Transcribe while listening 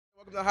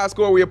Welcome to High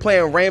Score. We are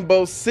playing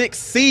Rainbow Six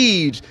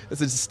Siege.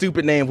 This is a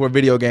stupid name for a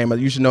video game.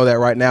 You should know that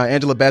right now.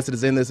 Angela Bassett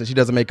is in this, and she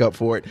doesn't make up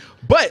for it.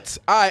 But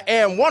I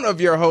am one of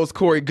your hosts,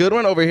 Corey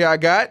Goodwin. Over here I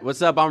got...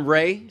 What's up? I'm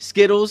Ray.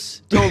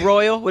 Skittles, Toad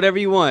Royal, whatever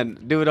you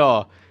want. Do it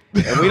all.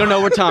 And we don't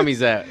know where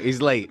Tommy's at.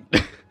 He's late.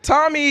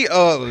 Tommy,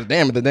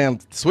 the damn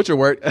switcher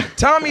word.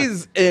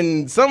 Tommy's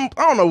in some,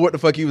 I don't know what the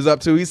fuck he was up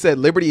to. He said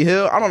Liberty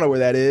Hill. I don't know where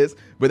that is,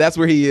 but that's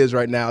where he is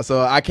right now.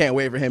 So I can't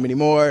wait for him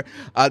anymore.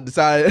 I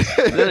decided.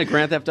 Is that a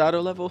Grand Theft Auto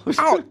level?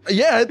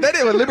 Yeah, that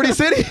is Liberty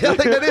City. I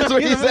think that is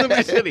where he's at.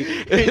 Liberty City.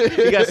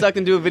 He got sucked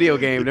into a video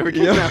game. Never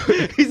came out.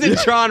 He's in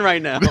Tron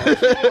right now.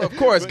 Of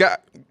course,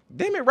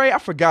 damn it, Ray, I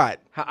forgot.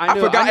 I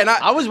forgot, and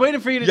I was waiting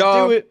for you to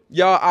do it.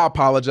 Y'all, I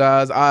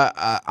apologize.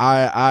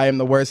 I am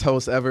the worst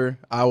host ever.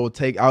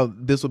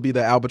 This will be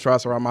the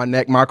albatross around my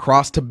neck, my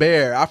cross to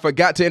bear. I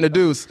forgot to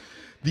introduce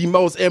the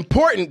most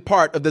important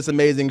part of this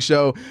amazing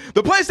show,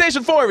 the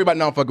PlayStation 4. Everybody,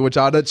 no, I'm fucking with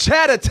y'all. The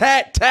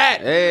Chat-A-Tat-Tat.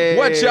 Hey.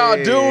 What y'all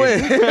doing?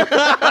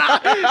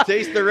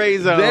 Taste the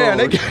Razor. Damn,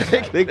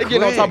 they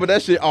get on top of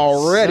that shit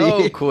already.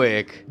 So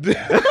quick.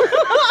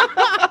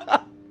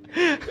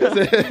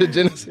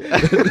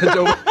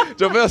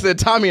 Jovel said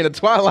Tommy in the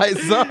Twilight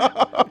Zone.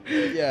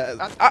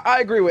 Yeah, I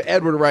agree with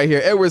Edward right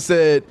here. Edward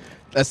said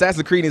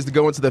Assassin's Creed needs to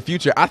go into the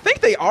future. I think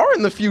they are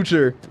in the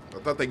future. I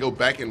thought they go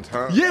back in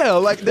time. Yeah,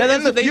 like they're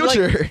in the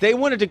future. They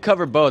wanted to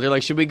cover both. They're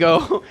like, should we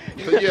go?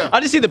 Yeah.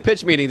 I just see the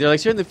pitch meeting. They're like,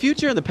 so you're in the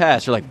future or the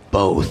past? You're like,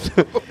 both.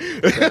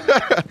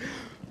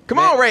 Come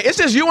on, Ray. It's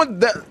just you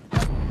and the...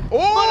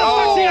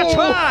 Oh! See, I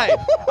tried.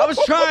 I was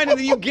trying, and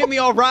then you get me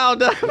all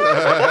riled up.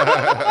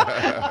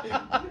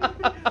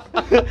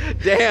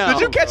 Damn.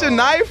 Did you catch a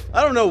knife?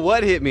 I don't know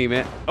what hit me,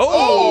 man.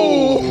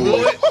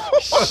 Oh!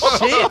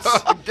 Shit.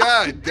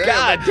 God damn.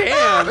 God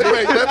damn. They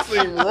made that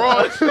seem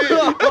raw shit.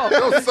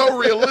 That was so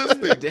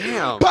realistic.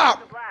 Damn.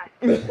 Pop!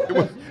 It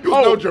was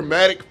no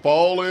dramatic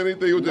fall or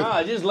anything. It was just,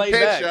 Nah, just lay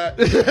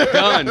headshot.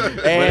 Done.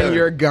 And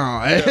you're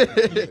gone.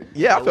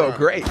 Yeah, I felt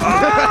great.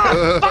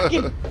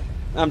 Fucking.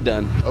 I'm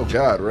done. Oh,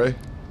 God, Ray.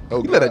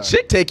 Oh, You let a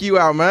chick take you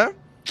out, man.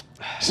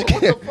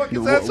 What the fuck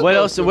is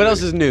that? What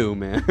else is new,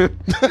 man?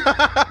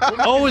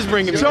 Always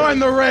bringing Join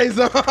the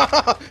razor.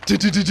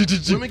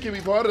 Women can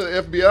be part of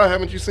the FBI.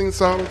 Haven't you seen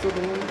Silence of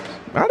the Lambs?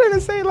 I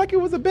didn't say like it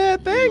was a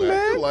bad thing, You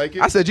man. like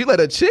it. I said you let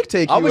a chick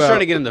take you I was out.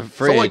 trying to get in the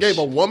fridge. Someone gave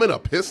a woman a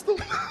pistol?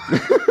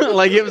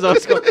 like it was on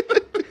school.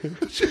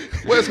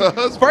 Where's her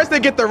husband? First they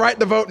get the right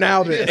to vote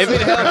now then. If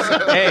it helps,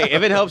 hey,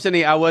 if it helps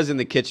any, I was in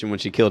the kitchen when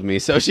she killed me,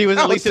 so she was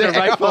at least in her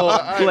rightful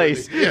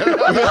place.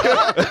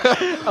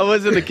 I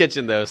was in the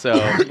kitchen though, so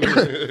she did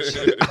her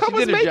job.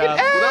 Well,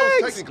 that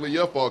was technically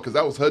your fault because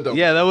that was her domain.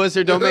 Yeah, that was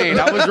her domain.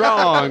 I was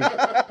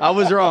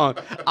wrong.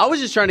 I was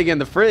just trying to get in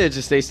the fridge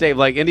to stay safe,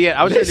 like Indiana.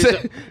 I was trying to do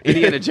some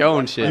Indiana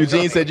Jones shit.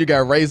 Eugene said you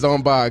got raised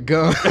on by a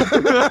gun.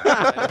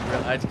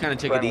 I just kind of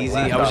took it easy.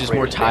 I was just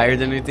more tired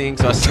than anything,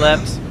 so I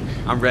slept.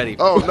 I'm ready.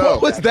 Oh, no.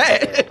 What was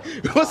that?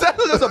 Was that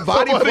just a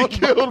body? Somebody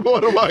killed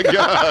one of my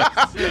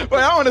guys. Wait,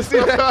 I want to see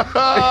that.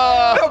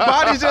 The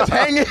body's just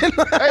hanging.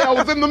 Hey, I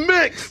was in the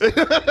mix.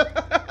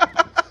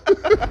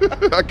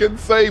 I couldn't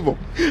save him.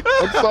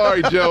 I'm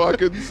sorry, Joe. I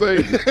couldn't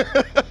save him.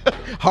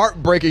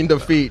 Heartbreaking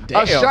defeat.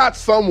 Damn. I shot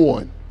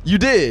someone. You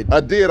did.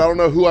 I did. I don't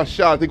know who I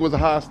shot. I think it was a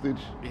hostage.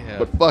 Yeah.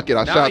 But fuck it.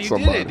 I No, shot you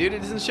somebody. did it, dude. It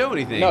doesn't show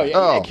anything. No, you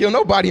Oh. didn't kill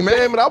nobody, man.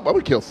 Man, but I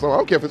would kill someone. I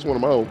don't care if it's one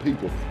of my own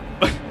people.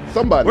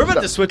 Somebody. We're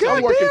about to switch.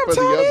 I'm working for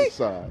Tommy. the other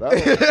side. I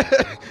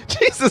don't-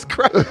 Jesus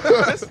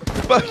Christ.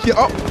 Fuck you.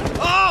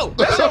 Oh,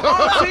 that's your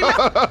own team.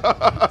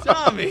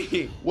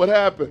 Tommy. What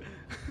happened?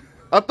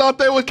 I thought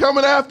they were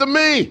coming after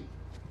me.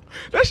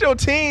 That's your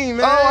team,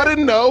 man. Oh, I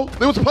didn't know.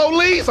 There was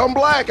police. I'm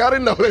black. I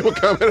didn't know they were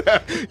coming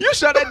after me. You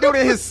shot that dude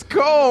in his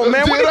skull,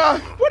 man. Did I?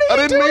 What did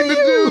I he didn't do mean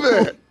to you? do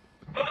that.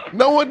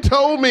 No one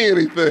told me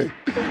anything.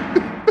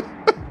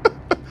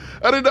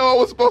 I didn't know I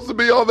was supposed to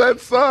be on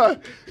that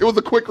side. It was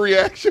a quick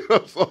reaction.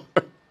 I'm sorry.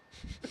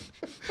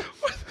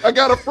 I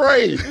got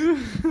afraid.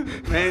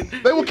 Man.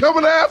 They were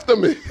coming after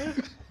me.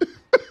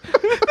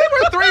 They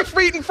were 3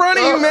 feet in front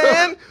of you,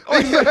 man.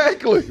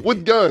 Exactly.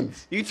 With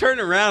guns. You turned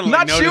around and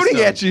Not shooting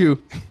at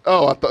you.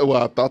 Oh, I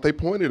thought they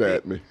pointed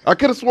at me. I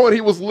could have sworn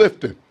he was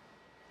lifting.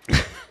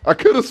 I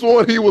could have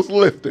sworn he was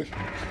lifting.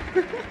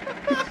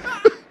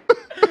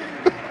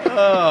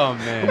 Oh,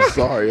 man. I'm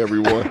sorry,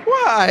 everyone.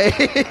 Why?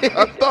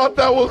 I thought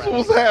that was what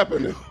was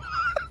happening.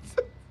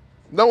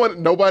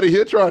 Nobody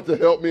here tried to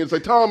help me and say,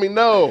 Tommy,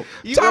 no.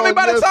 Tommy,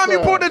 by the time you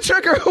pulled it, the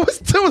trigger, it was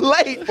too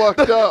late.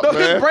 Fucked up, His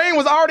man. brain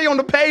was already on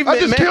the pavement, I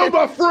just man. killed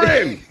my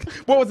friend.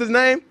 What was his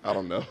name? I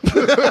don't know.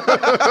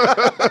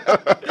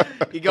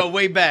 You go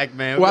way back,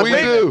 man. Well, I We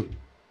think- do.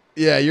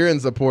 Yeah, you're in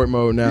support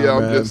mode now, Yeah,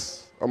 man.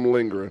 I'm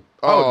lingering.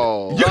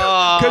 Oh,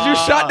 Because you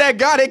shot that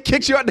guy that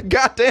kicked you out the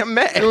goddamn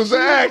match. it was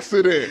an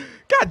accident.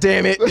 God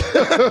damn it.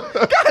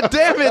 God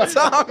damn it,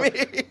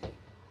 Tommy.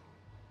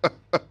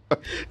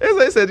 As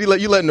I said, you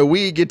letting the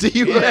weed get to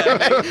you.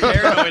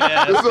 Paranoid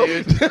ass,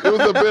 dude. It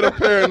was a bit of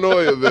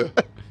paranoia there.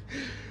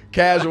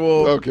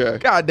 Casual. Okay.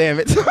 God damn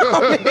it,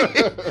 Tommy.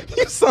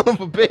 You son of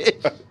a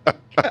bitch.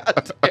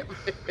 God damn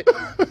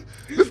it.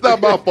 It's not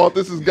not my fault.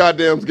 This is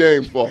goddamn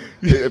game's fault.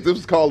 If this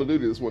was Call of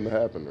Duty, this wouldn't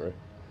have happened, right?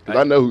 Because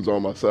I know who's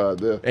on my side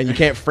there. And you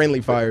can't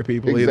friendly fire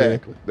people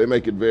Exactly. They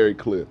make it very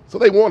clear. So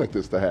they wanted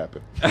this to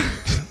happen.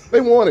 They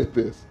wanted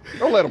this.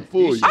 Don't let them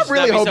fool you. I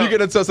really hope you get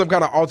into some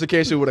kind of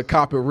altercation with a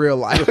cop in real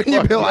life. And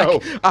you be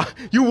like,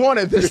 you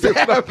wanted this to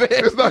happen.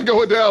 It's not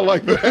going down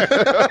like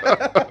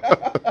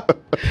that.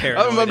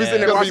 I remember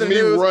sitting there watching the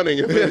news. Running,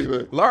 if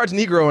anything. Large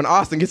Negro in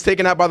Austin gets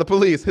taken out by the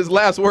police. His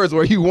last words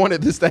were, "You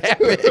wanted this to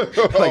happen."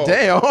 Like,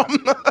 damn.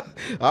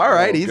 All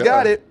right, he's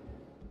got it.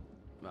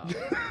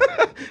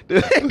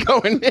 They're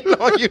going in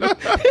on you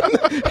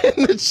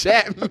in the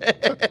chat, man.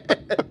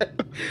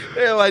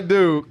 They're like,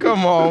 dude,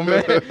 come on,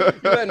 man. You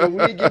letting the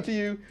weed get to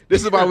you?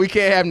 This is why we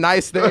can't have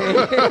nice things.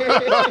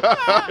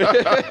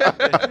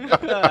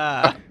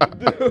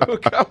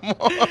 Dude, come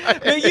on.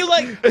 Man, you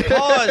like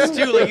paused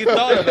too, like you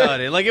thought about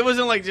it. Like it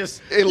wasn't like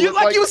just.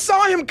 You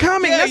saw him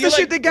coming. Yeah, That's the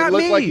shit that got it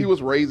looked me. like he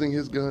was raising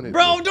his gun at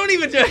Bro, me. don't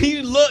even.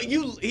 You look.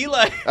 He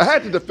like. I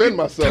had to defend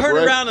myself. Turned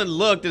right? around and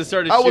looked and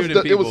started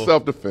shooting people. It was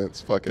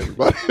self-defense. Fuck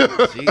everybody.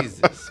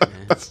 Jesus,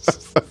 man.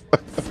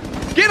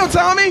 Get him,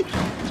 Tommy.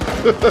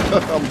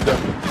 I'm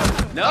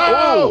done. No,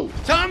 Oh!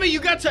 Tommy, you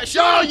got to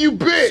shoot Oh, him. you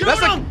bitch! Shoot That's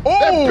him. like,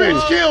 that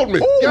bitch killed me.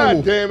 Ooh.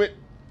 God damn it!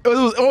 It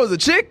was a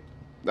chick.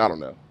 I don't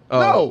know. Oh.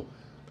 No,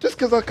 just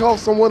because I call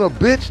someone a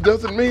bitch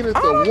doesn't mean it's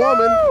a woman.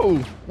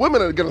 No.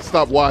 Women are gonna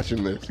stop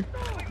watching this.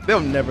 They'll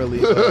never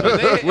leave.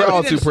 We're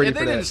all too pretty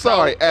for that.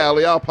 Sorry,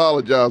 Allie. I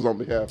apologize on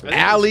behalf of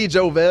Allie,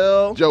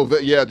 Jovel.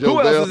 Jovel. Yeah, Jovel.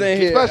 Who else is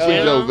in here? Especially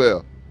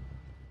Jovel.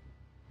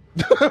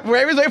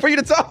 Raven's waiting for you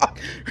to talk.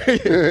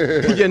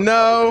 You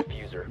know.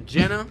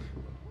 Jenna,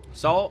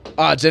 Salt.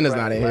 Jenna's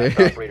not in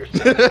here.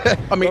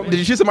 I mean, did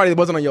you shoot somebody that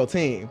wasn't on your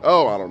team?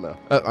 Oh, I don't know.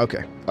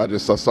 Okay. I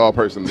saw a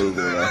person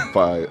moving and I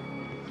fired.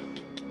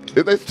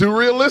 It's too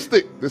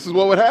realistic. This is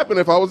what would happen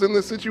if I was in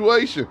this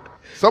situation.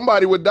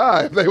 Somebody would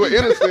die if they were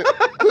innocent.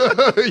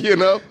 You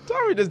know?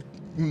 Sorry, just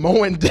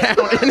mowing down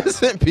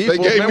innocent people.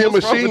 They gave man. me a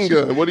What's wrong machine with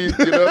you? gun. What do you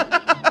know?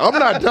 I'm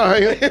not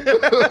dying.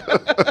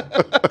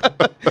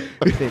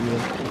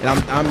 And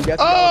I'm guessing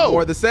Oh!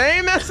 more the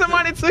same as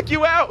somebody took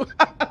you out.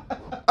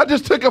 I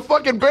just took a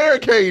fucking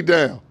barricade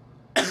down.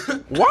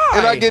 Why?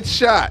 And I get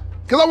shot.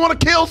 Because I want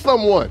to kill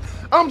someone.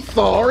 I'm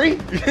sorry.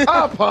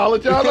 I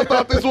apologize. I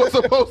thought this was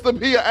supposed to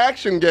be an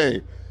action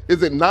game.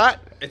 Is it not?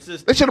 It's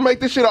just. They should have made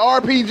this shit an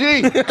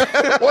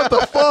RPG. What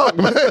the fuck,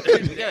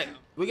 man?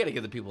 We gotta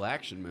give the people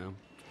action, man.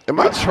 Am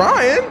I'm I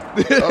trying.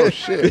 Oh,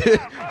 shit.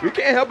 We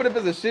can't help it if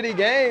it's a shitty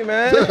game,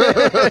 man.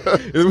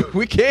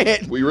 We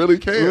can't. We really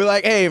can't. We're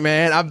like, hey,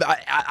 man,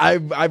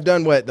 I've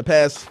done what the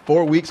past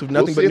 4 weeks with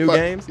nothing but new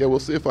games. Yeah, we'll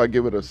see if I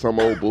give it some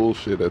old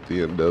bullshit at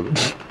the end of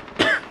it.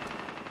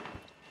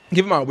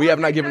 Give them out. We have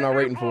not given our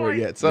rating for it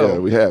yet. So Yeah,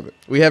 we haven't.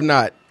 we have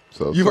not.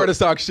 So You've heard us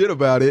talk shit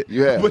about it.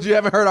 You have. But you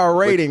haven't heard our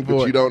rating but for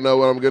you it. don't know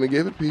what I'm going to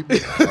give it, people.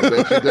 I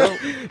bet you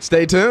don't.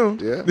 Stay tuned.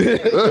 Yeah.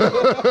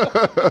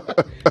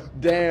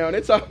 Damn,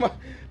 they talking about.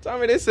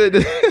 Tommy, they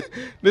said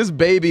this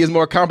baby is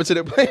more competent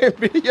at playing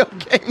video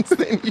games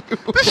than you.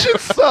 This shit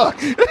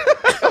sucks.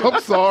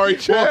 I'm sorry,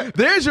 Chad.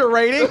 There's your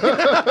rating.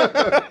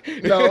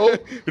 No,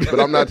 but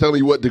I'm not telling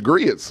you what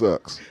degree it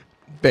sucks.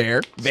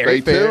 Fair. Very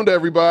Stay fair. tuned,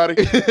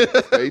 everybody.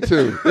 Stay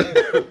tuned.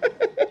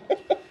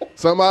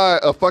 So am I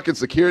a fucking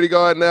security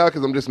guard now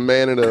because I'm just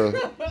manning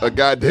a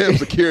goddamn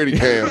security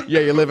cam?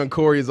 Yeah, you're living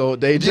Corey's old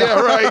day job. Yeah,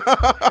 right.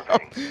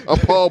 I'm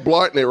Paul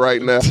Blarting it right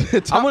now.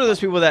 I'm one of those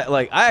people that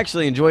like. I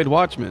actually enjoyed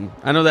Watchmen.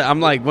 I know that I'm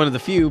like one of the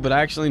few, but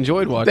I actually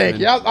enjoyed Watchmen. Thank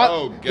you.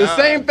 Oh, The God.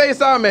 same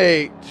face I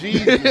made.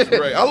 Jesus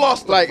Christ. I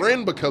lost a Like-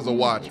 friend because of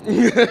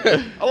Watchmen.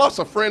 I lost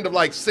a friend of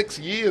like 6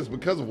 years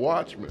because of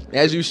Watchmen.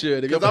 As you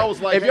should. If, 'Cause I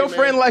was like, if hey, your man.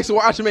 friend likes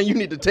Watchmen, you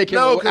need to take him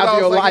No, out because of I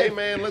your was like, life. hey,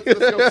 man, let's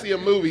go see a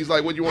movie. He's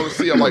like, what do you want to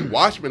see? I'm like,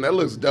 Watchmen, that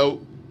looks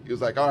dope. He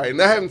was like, all right.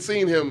 And I haven't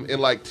seen him in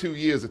like 2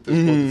 years at this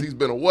point because he's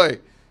been away.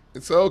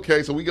 And so,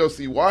 okay, so we go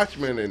see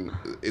Watchmen, and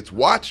it's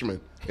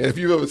Watchmen. And if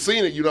you've ever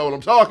seen it, you know what I'm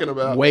talking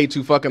about. Way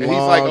too fucking And long.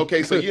 he's like,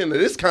 okay, so you're into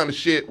this kind of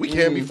shit. We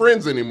can't be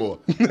friends anymore.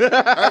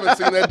 I haven't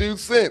seen that dude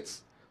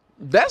since.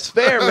 That's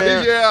fair,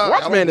 man. Yeah,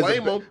 Watchmen I don't is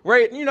blame him.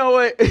 Right, you know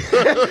what? We're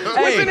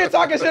sitting there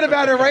talking shit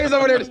about it. Ray's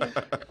over there just,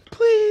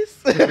 please.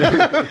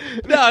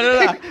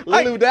 No.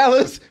 Lulu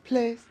Dallas,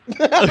 please.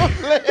 No,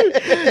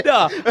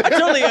 I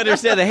totally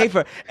understand the hate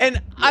for,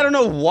 and I don't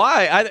know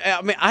why.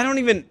 I mean, I don't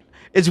even.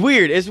 It's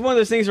weird. It's one of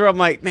those things where I'm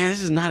like, man,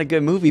 this is not a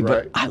good movie,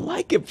 but Right. I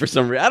like it for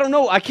some reason. I don't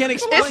know. I can't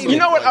explain You it.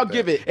 know what? like I'll that.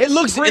 give it. It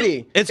looks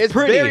pretty. It's It's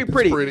pretty. very It's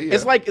pretty. Pretty, yeah.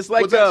 It's like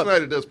Well, Zack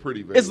Snyder does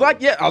pretty very It's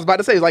like well. I was about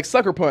to say it's like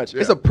Sucker Punch.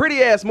 It's Yeah. a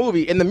pretty ass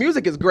movie, and the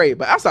music is great.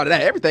 But outside of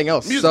that, everything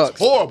else Music's sucks.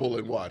 horrible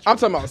in Watchmen. I'm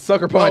talking about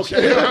Sucker Punch.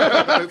 Okay.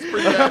 It's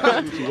pretty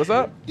average. What's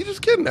up? You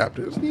just kidnapped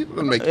her. It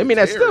doesn't make I you mean,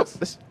 that's still.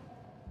 terrorist.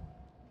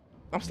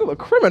 I'm still a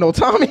criminal,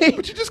 Tommy.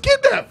 But you just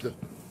kidnapped her.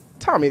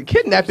 Tommy,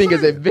 kidnapping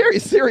is a very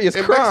serious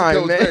In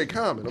crime, Mexico, man. it's very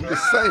common. I'm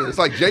just saying. It's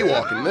like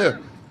jaywalking there.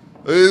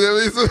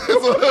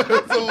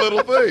 It's a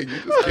little thing.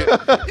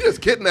 You just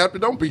kidnapped her.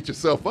 Don't beat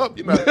yourself up.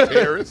 You're not a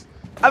terrorist.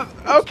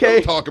 Okay.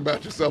 Don't talk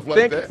about yourself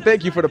like that.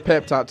 Thank you for the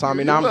pep talk, Tommy.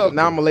 You're Now welcome.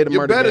 I'm gonna lay the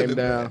You're murder better game than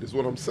down. that, is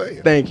what I'm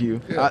saying. Thank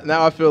you. Yeah.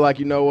 Now I feel like,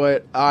 you know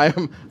what? I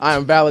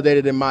am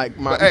validated in my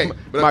But if they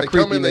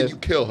come in there, creepiness. you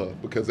kill her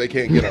because they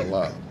can't get her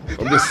alive.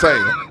 I'm just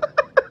saying.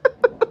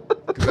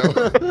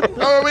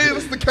 I mean,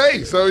 it's the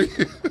case. So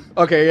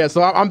Okay, yeah.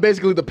 So I'm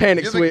basically the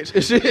panic You're the-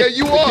 switch. Yeah,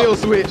 you the are. kill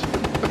switch.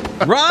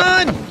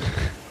 Run!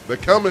 they're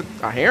coming.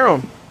 I hear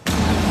them.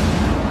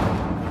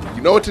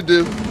 You know what to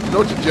do. You know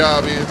what your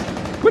job is.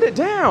 Put it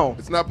down.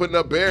 It's not putting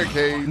up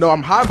barricades. No,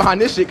 I'm hiding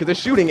behind this shit because they're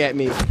shooting at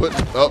me. Put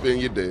it up and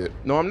you're dead.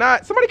 No, I'm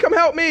not. Somebody come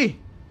help me.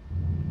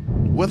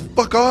 What the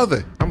fuck are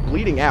they? I'm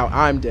bleeding out.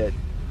 I'm dead.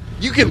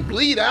 You can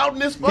bleed out in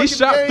this fucking He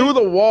shot game? through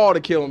the wall to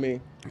kill me.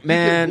 You can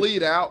Man.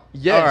 bleed out.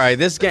 Yes. All right,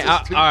 this game.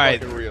 That's just All too right.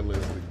 fucking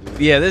realistic, dude.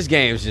 Yeah, this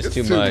game's just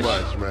It's too much.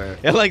 man.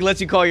 It like lets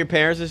you call your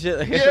parents and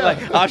shit. Yeah.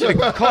 Like, I should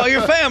call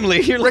your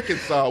family. You're like,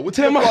 Reconcile with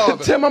Tell your my,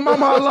 father. tell my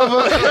mama I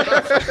love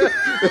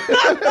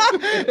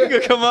her. you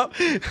could come up.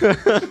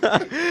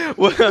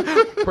 Well,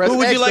 who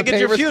would X you like to at pay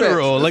your respects.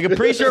 funeral? Like a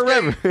priest or a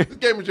reverend? This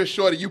game is just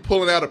short of you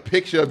pulling out a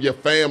picture of your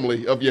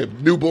family, of your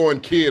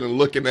newborn kid, and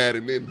looking at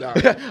it and then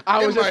dying.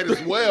 I was might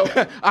just- as well.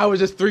 I was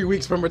just 3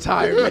 weeks from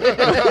retirement.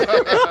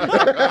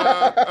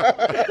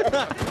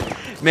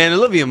 Man,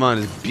 Olivia Munn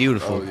is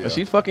beautiful. Oh, yeah.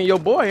 She's fucking your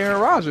boy,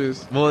 Aaron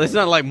Rodgers. Well, it's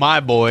not like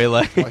my boy.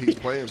 Like, Why he's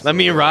playing so let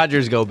me and well.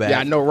 Rogers go back. Yeah,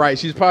 I know, right?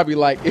 She's probably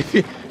like, if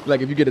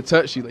you get a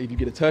touch, if you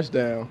get a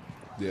touchdown,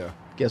 Yeah.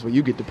 guess where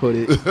you get to put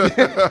it.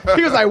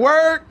 He was like,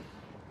 word,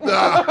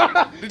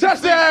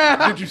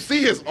 touchdown. Did you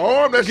see his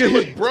arm? That shit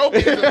was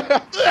broken.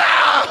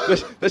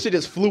 That shit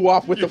just flew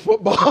off with the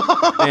football.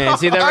 Man,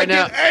 see that I right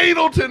now? get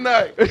anal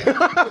tonight.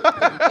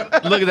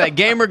 Look at that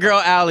gamer girl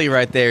Allie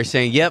right there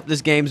saying, "Yep,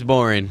 this game's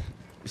boring."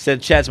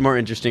 Said chat's more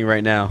interesting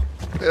right now.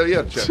 Hell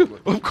yeah, Chad.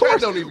 Of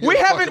course, we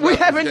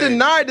haven't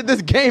denied that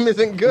this game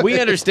isn't good. We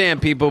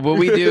understand people, but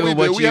we do We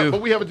what you.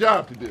 but we have a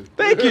job to do.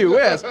 Thank you.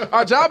 Yes,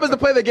 our job is to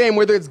play the game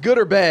whether it's good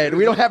or bad.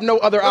 We don't have no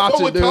other That's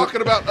option. what we're dude.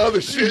 talking about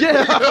other shit.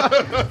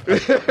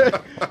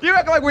 Yeah. You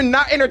act like we're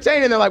not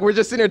entertaining them, like we're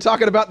just sitting here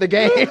talking about the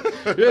game.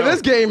 Yeah,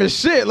 this game is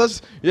shit.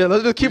 Let's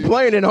just keep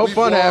playing it and hope We've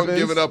fun long happens.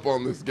 given up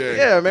on this game.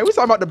 Yeah, man, we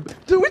talking about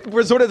we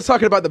resorted to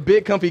talking about the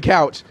big comfy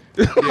couch.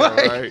 Like,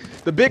 right.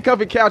 The big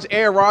comfy couch,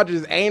 Aaron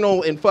Rodgers,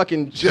 anal and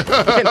fucking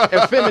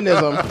and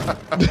feminism.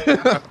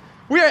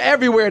 We are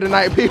everywhere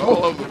tonight, All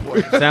people. over the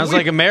place. Sounds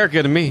like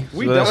America to me.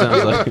 We That's what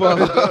don't that give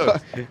sounds a like.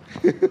 fuck.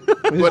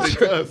 But it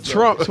does. though.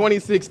 Trump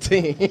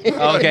 2016. Okay, No.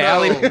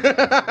 Allie.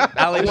 I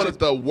Allie wanted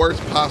the worst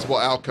possible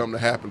outcome to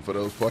happen for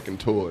those fucking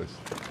toys.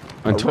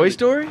 on Toy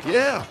Story.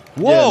 Yeah.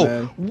 Whoa,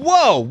 man.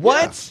 whoa,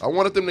 what? I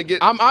wanted them to get.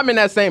 I'm in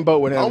that same boat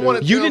with him. I dude.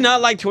 wanted You them- did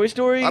not like Toy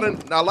Story,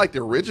 I like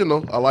the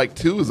original. I like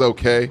 2 is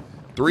okay.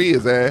 3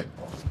 is ass.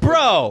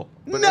 bro.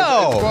 But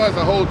No, as far as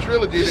the whole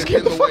trilogy, Just that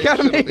get the ended way fuck out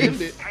of it should've me.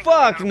 ended.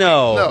 fuck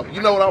no. No,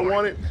 you know what I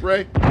wanted,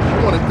 Ray?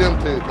 I wanted them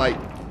to like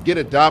get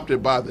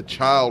adopted by the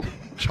child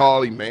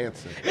Charlie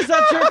Manson. It's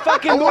not your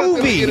fucking I wanted them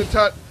to movie. get in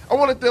touch. I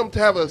wanted them to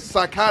have a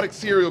psychotic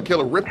serial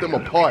killer rip them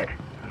apart,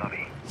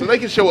 so they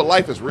can show what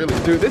life is really.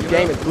 Dude, this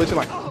game is glitching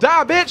like,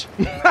 die, bitch!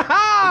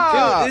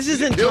 Dude, this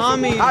isn't Kill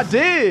Tommy. I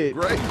did.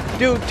 Great.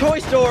 Dude, Toy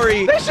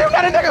Story. They shooting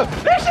at a nigga.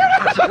 They shooting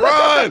at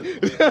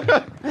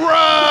a Run!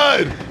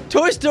 Run!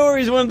 Toy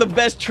Story is one of the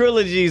best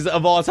trilogies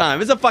of all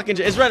time. It's a fucking.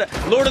 It's right.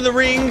 Lord of the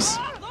Rings.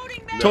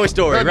 Toy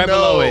Story, right No.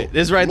 below it.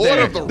 It's right Lord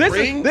there. of the This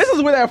Rings?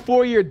 is where that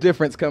 4-year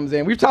difference comes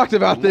in. We've talked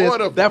about this. Lord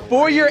of That the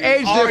 4-year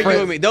age Argue with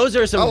difference. me. Those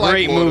are I some like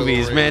great Lord of the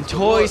movies, Rings. man. The Toy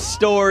Lord-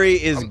 Story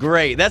is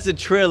great. That's a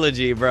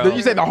trilogy, bro.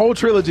 You say the whole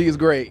trilogy is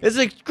great. It's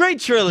a great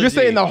trilogy. You're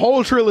saying the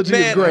whole trilogy is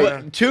Man, great.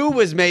 what- 2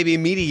 was maybe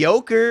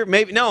mediocre.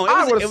 Maybe no. It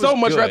I was, would it have was so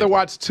much good. rather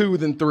watch 2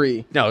 than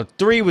 3. No,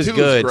 3 was 2 was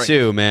good great.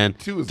 too, man.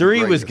 2 was the 3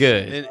 was greatest.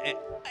 good. And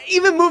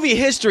even movie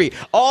history,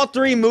 all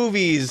 3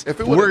 movies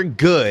If it would've- were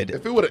good.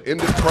 If it would have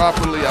ended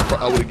properly,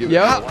 I would have given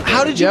Yeah. it.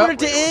 How did you Yep.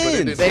 want it to But it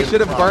end? didn't. They should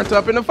have burnt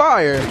up in the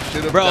fire.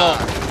 Should have Bro,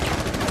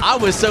 died. I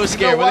was so You know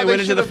scared why when they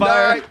went into the should've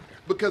fire. died?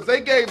 Because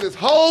they gave this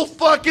whole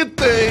fucking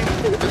thing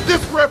that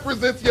this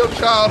represents your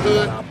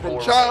childhood from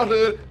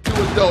childhood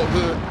to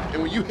adulthood.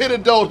 And when you hit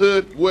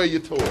adulthood, where are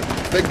your toys?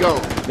 They're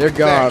gone. They're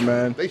gone,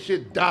 man. They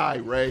should die,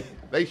 Ray.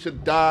 They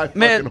should die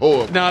Man, fucking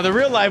horrible. no, the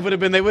real life would have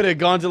been they would have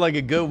gone to like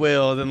a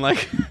Goodwill, then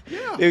like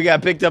they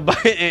got picked up by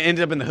and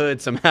ended up in the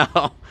hood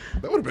somehow.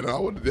 That would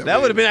have been. That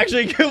would have been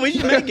actually good. We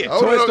should make it. I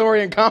Toy would've-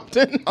 Story in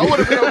Compton. I would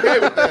have been okay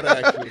with that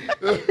actually.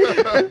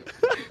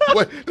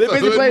 What, They're it's a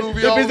hood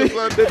movie all of a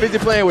sudden? they're busy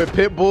playing with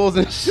pit bulls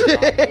and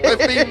shit. They're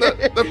feeding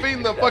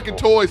the fucking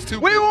toys too.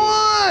 We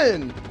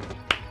won!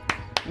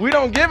 We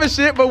don't give a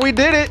shit, but we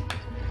did it.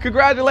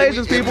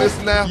 Congratulations, Can we end people.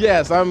 this now?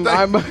 Yes, I'm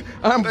Thank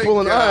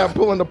pulling God.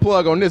 the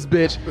plug on this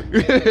bitch.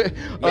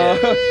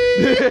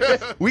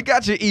 We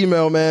got your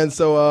email, man.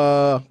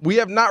 So we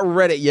have not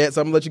read it yet,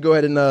 so I'm gonna let you go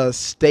ahead and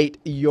state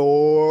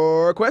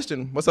your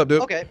question. What's up,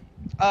 dude? Okay.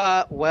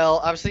 Well,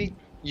 obviously,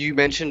 you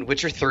mentioned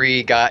Witcher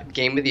 3 got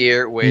Game of the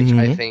Year, which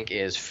I think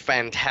is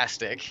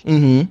fantastic.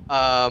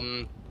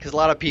 Mm-hmm. Because a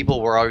lot of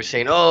people were always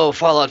saying, oh,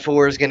 Fallout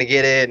 4 is going to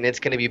get it, and it's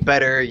going to be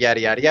better, yada,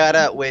 yada,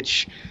 yada,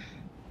 which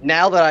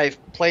now that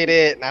I've played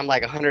it and I'm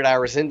like 100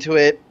 hours into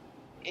it,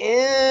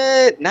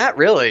 not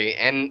really.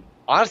 And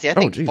honestly, I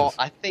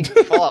think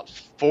Fallout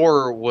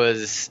 4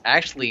 was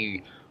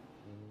actually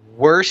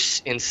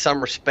worse in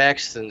some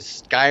respects than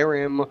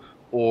Skyrim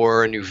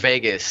or New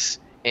Vegas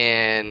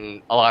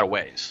in a lot of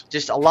ways.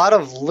 Just a lot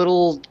of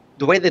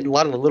the way that a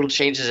lot of the little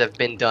changes have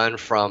been done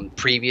from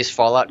previous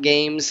Fallout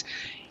games,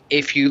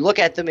 if you look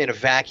at them in a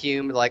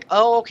vacuum, like,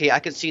 oh, okay, I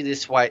could see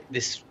why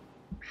this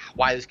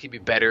could be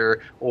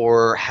better,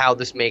 or how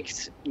this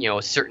makes,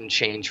 a certain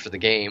change for the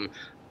game.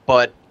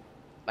 But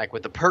like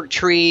with the perk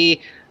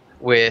tree,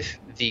 with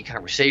the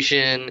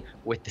conversation,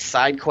 with the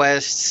side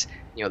quests,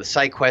 the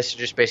side quests are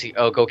just basically,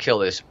 oh, go kill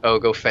this, oh,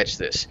 go fetch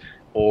this,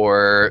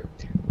 or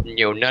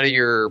none of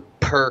your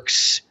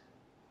perks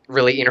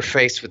really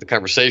interface with the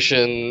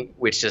conversation,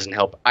 which doesn't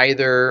help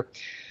either.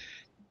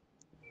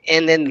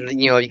 And then,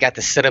 you got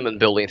the settlement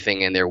building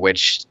thing in there,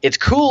 which it's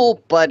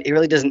cool, but it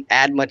really doesn't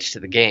add much to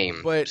the game.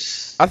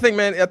 But I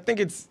think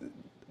it's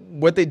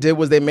what they did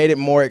was they made it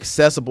more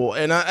accessible,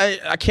 and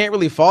I can't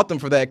really fault them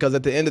for that, because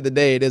at the end of the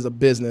day, it is a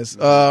business.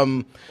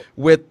 And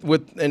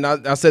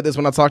I said this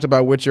when I talked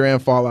about Witcher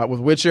and Fallout. With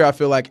Witcher, I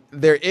feel like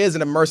there is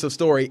an immersive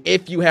story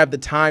if you have the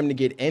time to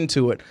get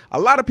into it. A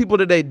lot of people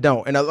today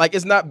don't, and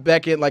it's not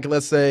back in, like,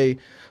 let's say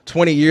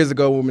 20 years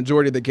ago, when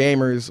majority of the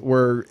gamers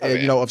were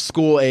of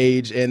school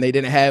age, and they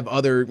didn't have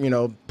other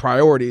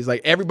priorities.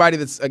 Like, everybody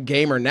that's a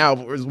gamer now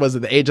was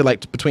at the age of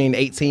like between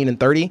 18 and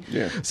 30.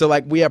 Yeah. So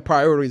like, we have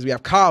priorities. We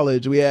have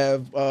college. We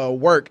have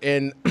work.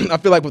 And I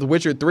feel like with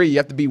Witcher 3, you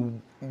have to be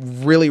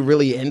really,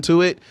 really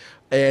into it.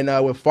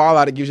 And with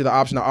Fallout, it gives you the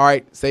option of, all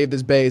right, save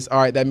this base.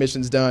 All right, that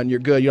mission's done. You're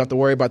good. You don't have to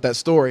worry about that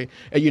story.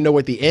 And you know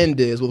what the end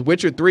is. With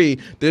Witcher 3,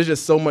 there's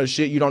just so much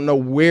shit. You don't know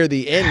where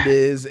the end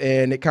is.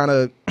 And it kind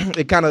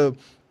of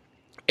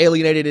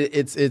alienated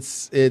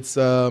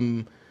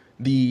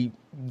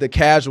the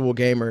casual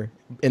gamer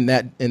in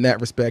that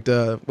respect.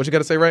 What you got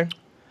to say, Ray?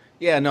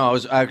 Yeah, no, I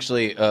was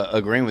actually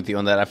agreeing with you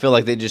on that. I feel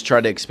like they just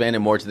tried to expand it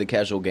more to the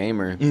casual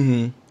gamer.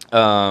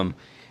 Mm-hmm.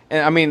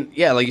 And I mean,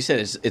 yeah, like you said,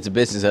 it's a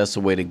business. That's the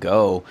way to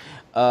go.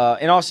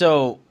 And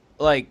also,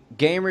 like,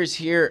 gamers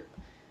here,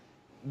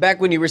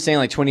 back when you were saying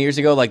like 20 years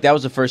ago, like that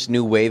was the first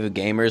new wave of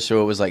gamers.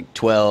 So it was like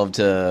 12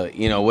 to,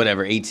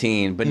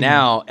 18. But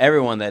now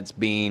everyone that's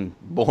being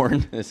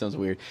born, that sounds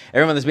weird.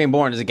 Everyone that's being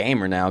born is a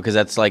gamer now, because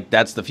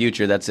that's the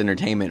future. That's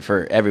entertainment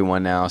for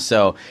everyone now.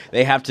 So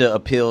they have to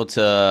appeal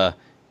to,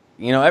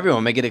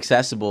 everyone, make it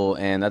accessible.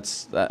 And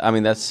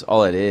that's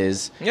all it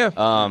is. Yeah.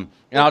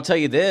 And I'll tell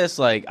you this,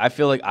 like, I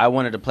feel like I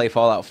wanted to play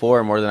Fallout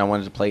 4 more than I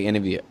wanted to play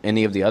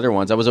any of the other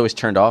ones. I was always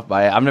turned off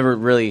by it. I've never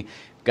really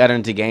got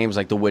into games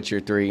like The Witcher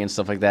 3 and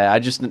stuff like that. I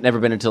just never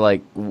been into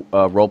like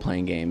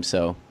role-playing games,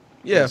 so.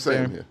 Yeah,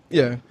 same here.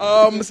 Yeah.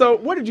 So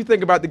what did you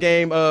think about the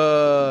game?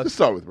 Let's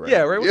start with Ray.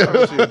 Yeah, Ray,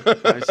 what's up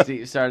with you?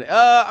 Steve started.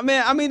 I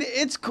mean,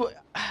 it's cool.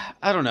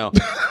 I don't know.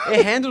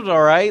 It handled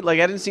all right. Like,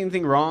 I didn't see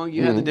anything wrong.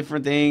 You had the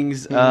different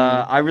things.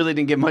 I really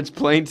didn't get much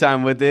playing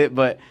time with it,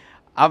 but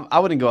I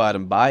wouldn't go out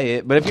and buy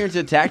it. But if you're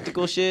into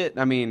tactical shit,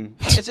 I mean,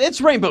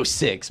 it's Rainbow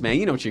Six, man.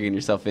 You know what you're getting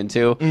yourself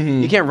into.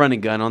 You can't run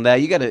and gun on that.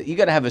 You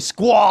gotta have a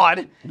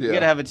squad. Yeah. You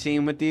gotta have a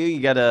team with you.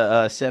 You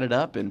gotta set it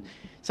up. And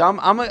so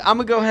I'm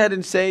gonna go ahead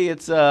and say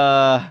it's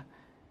man,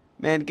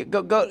 go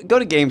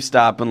to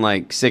GameStop in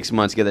like 6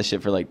 months, get that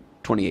shit for like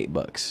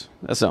 $28.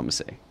 That's what I'm gonna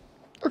say.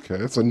 Okay,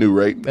 that's a new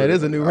rate. That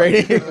is a new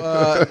rating.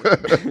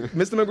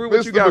 Mr. McGrew,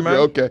 what you got, man?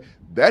 Okay,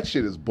 that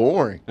shit is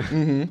boring.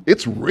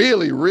 It's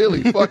really,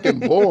 really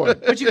fucking boring.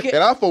 And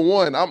I, for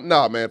one,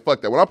 man,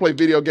 fuck that. When I play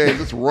video games,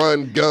 it's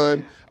run,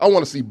 gun. I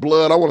want to see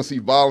blood. I want to see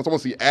violence. I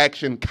want to see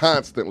action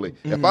constantly.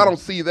 If I don't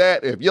see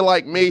that, if you're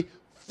like me,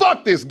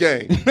 fuck this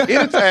game.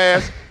 In its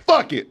ass.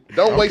 Fuck it.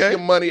 Don't waste your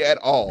money at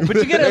all. But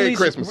you gotta Merry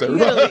Christmas,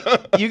 everybody.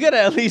 You gotta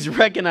at least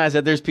recognize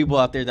that there's people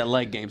out there that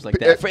like games like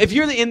that. If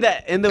you're in those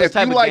type of games.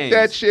 If you like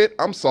that shit,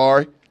 I'm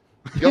sorry.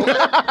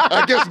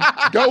 I guess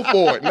go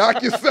for it.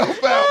 Knock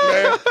yourself out,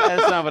 man.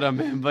 That's not what I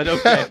meant, but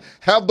okay.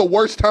 Have the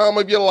worst time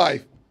of your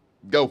life.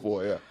 Go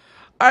for it, yeah.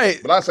 All right.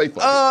 But I say fuck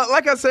it.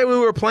 Like I said when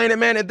we were playing it,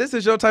 man, if this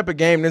is your type of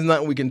game, there's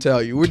nothing we can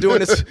tell you. We're doing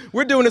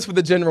this for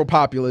the general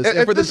populace.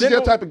 And for this is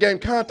your type of game,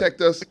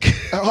 contact us.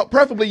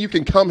 Preferably you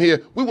can come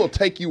here. We will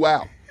take you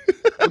out.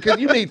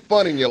 Because you need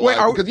fun in your life.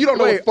 Because you don't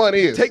know what fun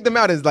is. Take them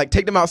out is like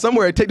take them out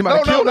somewhere. Take them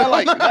out. No, not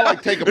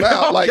like take them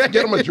out. Like get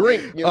them a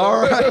drink. You know?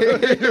 All right.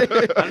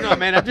 I don't know,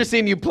 man. After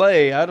seeing you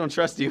play, I don't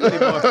trust you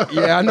anymore.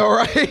 Yeah, I know,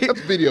 right?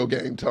 That's video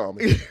game,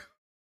 Tommy.